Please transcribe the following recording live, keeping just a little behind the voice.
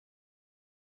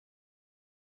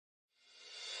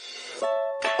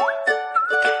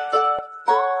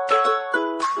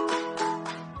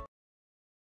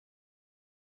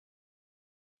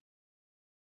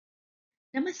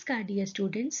Namaskar dear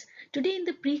students. Today in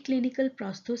the preclinical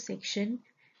prostho section,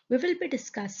 we will be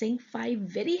discussing 5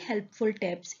 very helpful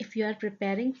tips if you are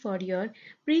preparing for your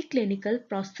preclinical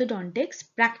prosthodontics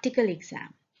practical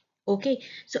exam. Okay,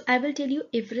 so I will tell you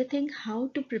everything how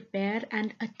to prepare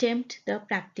and attempt the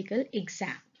practical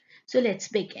exam. So let's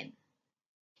begin.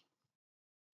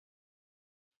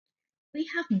 We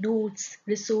have notes,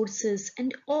 resources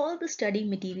and all the study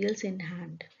materials in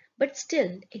hand. But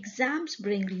still, exams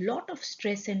bring lot of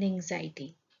stress and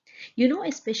anxiety.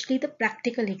 Especially the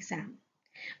practical exam.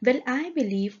 Well, I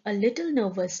believe a little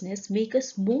nervousness makes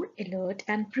us more alert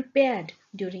and prepared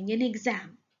during an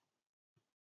exam.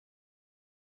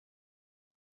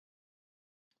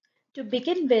 To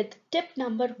begin with, tip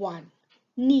number 1.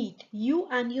 Neat you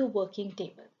and your working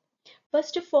table.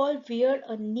 First of all, wear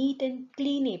a neat and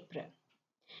clean apron.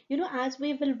 As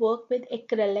we will work with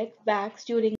acrylic wax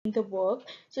during the work,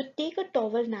 so take a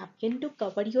towel napkin to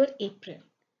cover your apron.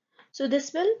 So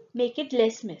this will make it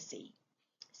less messy.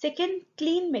 Second,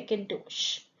 clean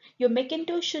Macintosh. Your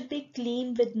Macintosh should be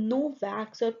clean with no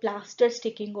wax or plaster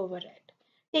sticking over it.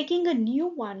 Taking a new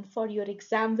one for your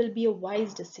exam will be a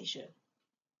wise decision.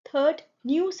 Third,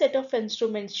 new set of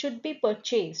instruments should be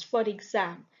purchased for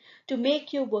exam to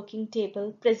make your working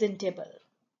table presentable.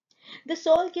 This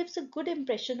all gives a good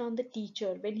impression on the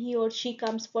teacher when he or she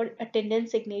comes for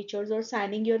attendance signatures or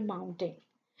signing your mounting.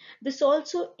 This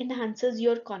also enhances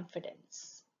your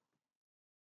confidence.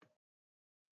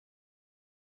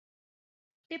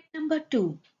 Tip number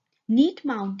 2. Neat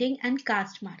mounting and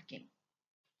cast marking.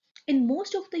 In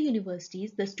most of the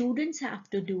universities, the students have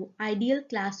to do ideal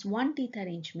class 1 teeth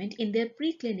arrangement in their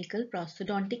preclinical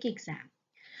prosthodontic exam.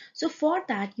 So for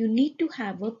that, you need to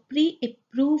have a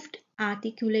pre-approved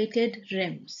articulated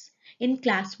rims in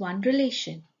class 1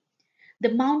 relation.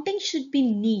 The mounting should be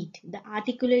neat, the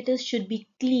articulators should be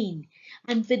clean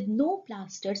and with no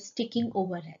plaster sticking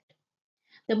over it.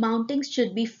 The mountings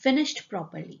should be finished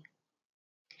properly.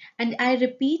 And I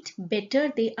repeat,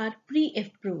 better they are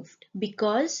pre-approved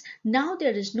because now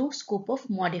there is no scope of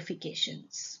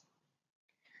modifications.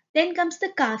 Then comes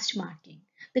the cast marking.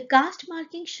 The cast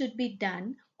marking should be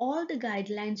done. All the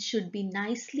guidelines should be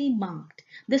nicely marked.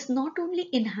 This not only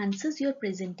enhances your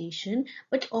presentation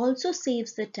but also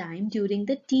saves the time during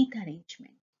the teeth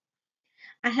arrangement.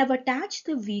 I have attached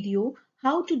the video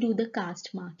how to do the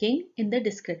cast marking in the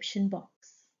description box.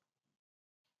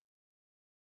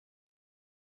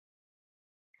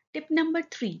 Tip number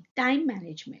 3, time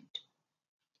management.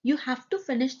 You have to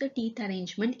finish the teeth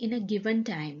arrangement in a given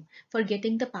time for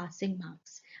getting the passing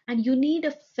marks. And you need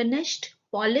a finished,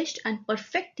 polished and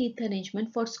perfect teeth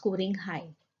arrangement for scoring high.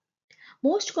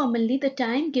 Most commonly, the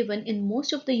time given in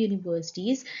most of the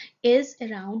universities is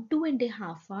around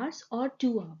 2.5 hours or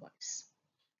 2 hours.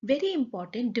 Very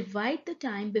important, divide the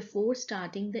time before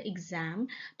starting the exam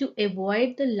to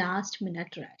avoid the last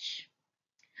minute rush.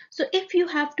 So if you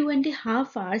have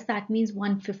 2.5 hours, that means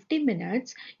 150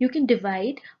 minutes, you can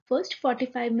divide first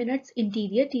 45 minutes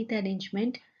interior teeth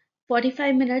arrangement,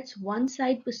 45 minutes one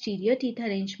side posterior teeth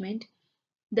arrangement,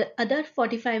 the other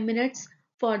 45 minutes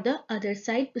for the other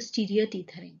side posterior teeth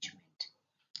arrangement.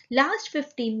 Last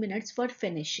 15 minutes for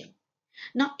finishing.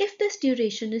 Now if this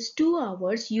duration is 2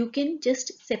 hours, you can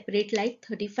just separate like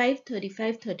 35,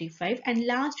 35, 35 and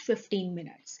last 15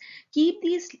 minutes. Keep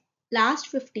these last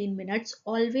 15 minutes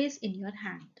always in your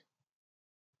hand.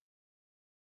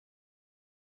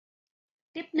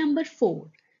 Tip number 4.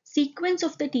 Sequence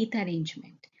of the teeth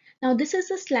arrangement. Now this is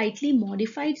a slightly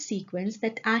modified sequence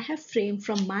that I have framed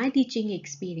from my teaching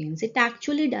experience. It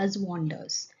actually does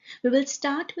wonders. We will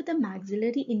start with the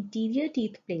maxillary interior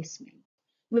teeth placement.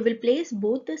 We will place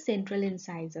both the central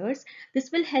incisors.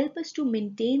 This will help us to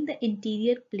maintain the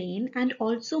interior plane and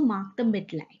also mark the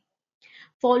midline.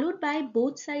 Followed by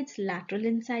both sides lateral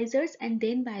incisors and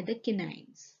then by the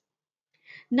canines.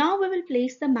 Now we will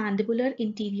place the mandibular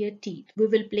interior teeth. We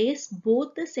will place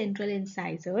both the central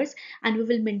incisors and we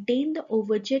will maintain the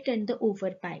overjet and the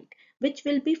overbite, which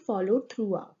will be followed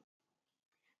throughout.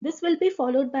 This will be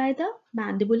followed by the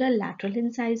mandibular lateral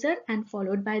incisor and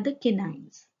followed by the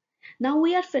canines. Now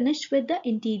we are finished with the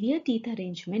interior teeth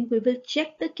arrangement. We will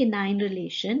check the canine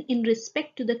relation in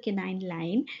respect to the canine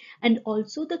line and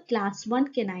also the class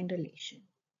 1 canine relation.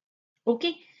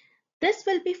 Okay. This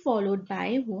will be followed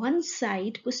by one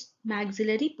side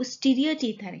maxillary posterior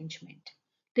teeth arrangement.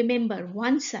 Remember,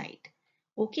 one side.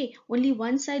 Okay, only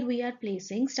one side we are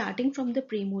placing starting from the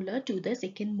premolar to the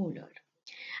second molar.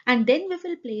 And then we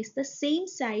will place the same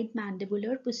side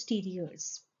mandibular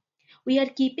posteriors. We are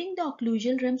keeping the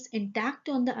occlusal rims intact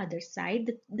on the other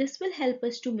side. This will help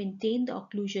us to maintain the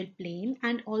occlusal plane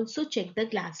and also check the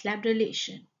glass slab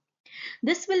relation.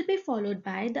 This will be followed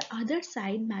by the other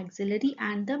side maxillary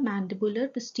and the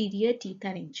mandibular posterior teeth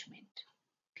arrangement.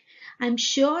 I'm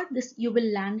sure this you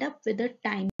will land up with a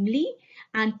timely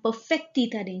and perfect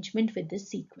teeth arrangement with this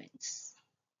sequence.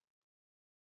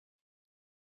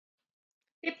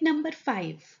 Tip number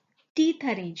 5, teeth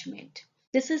arrangement.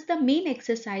 This is the main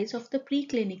exercise of the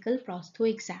preclinical prostho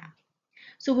exam.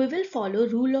 So we will follow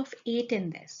rule of 8 in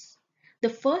this. The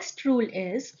first rule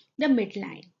is the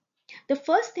midline. The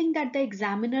first thing that the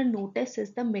examiner notices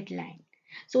is the midline.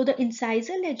 So the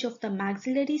incisal edge of the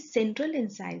maxillary central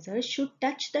incisor should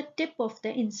touch the tip of the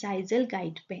incisal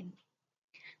guide pin.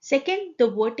 Second, the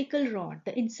vertical rod,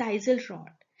 the incisal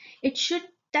rod. It should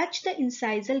touch the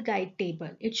incisal guide table.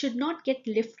 It should not get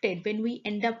lifted when we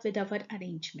end up with our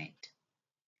arrangement.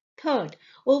 Third,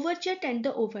 overjet and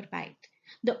the overbite.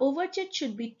 The overjet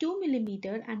should be 2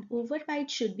 mm and overbite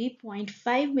should be 0.5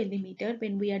 mm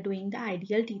when we are doing the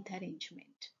ideal teeth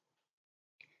arrangement.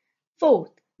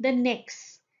 Fourth, the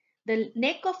necks. The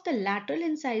neck of the lateral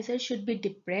incisor should be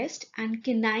depressed and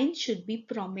canine should be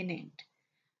prominent.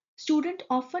 Students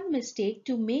often mistake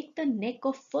to make the neck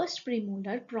of first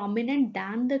premolar prominent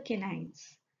than the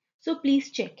canines. So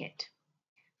please check it.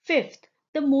 Fifth,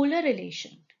 the molar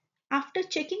relation. After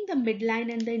checking the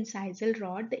midline and the incisal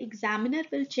rod, the examiner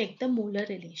will check the molar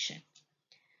relation.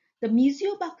 The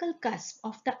mesiobuccal cusp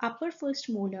of the upper first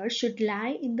molar should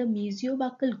lie in the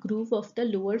mesiobuccal groove of the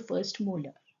lower first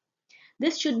molar.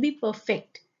 This should be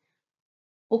perfect.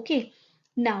 Okay.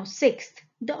 Now sixth,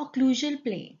 the occlusal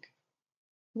plane.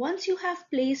 Once you have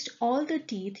placed all the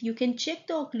teeth, you can check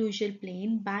the occlusal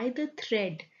plane by the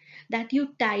thread that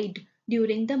you tied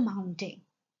during the mounting.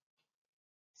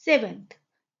 Seventh,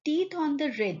 teeth on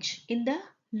the ridge in the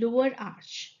lower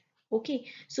arch. Okay,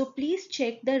 so please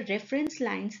check the reference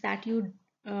lines that you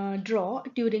draw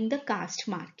during the cast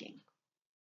marking.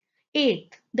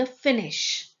 Eighth, the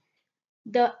finish.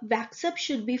 The wax up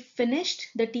should be finished,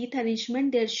 the teeth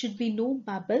arrangement, there should be no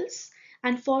bubbles.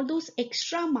 And for those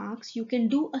extra marks, you can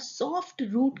do a soft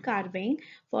root carving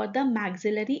for the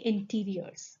maxillary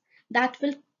interiors. That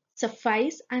will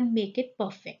suffice and make it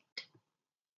perfect.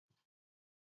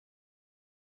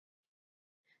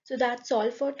 So that's all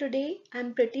for today.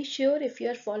 I'm pretty sure if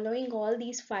you're following all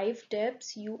these 5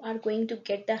 tips, you are going to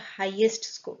get the highest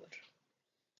score.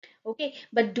 Okay,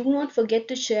 but do not forget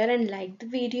to share and like the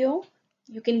video.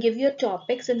 You can give your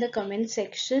topics in the comment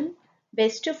section.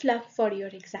 Best of luck for your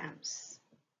exams.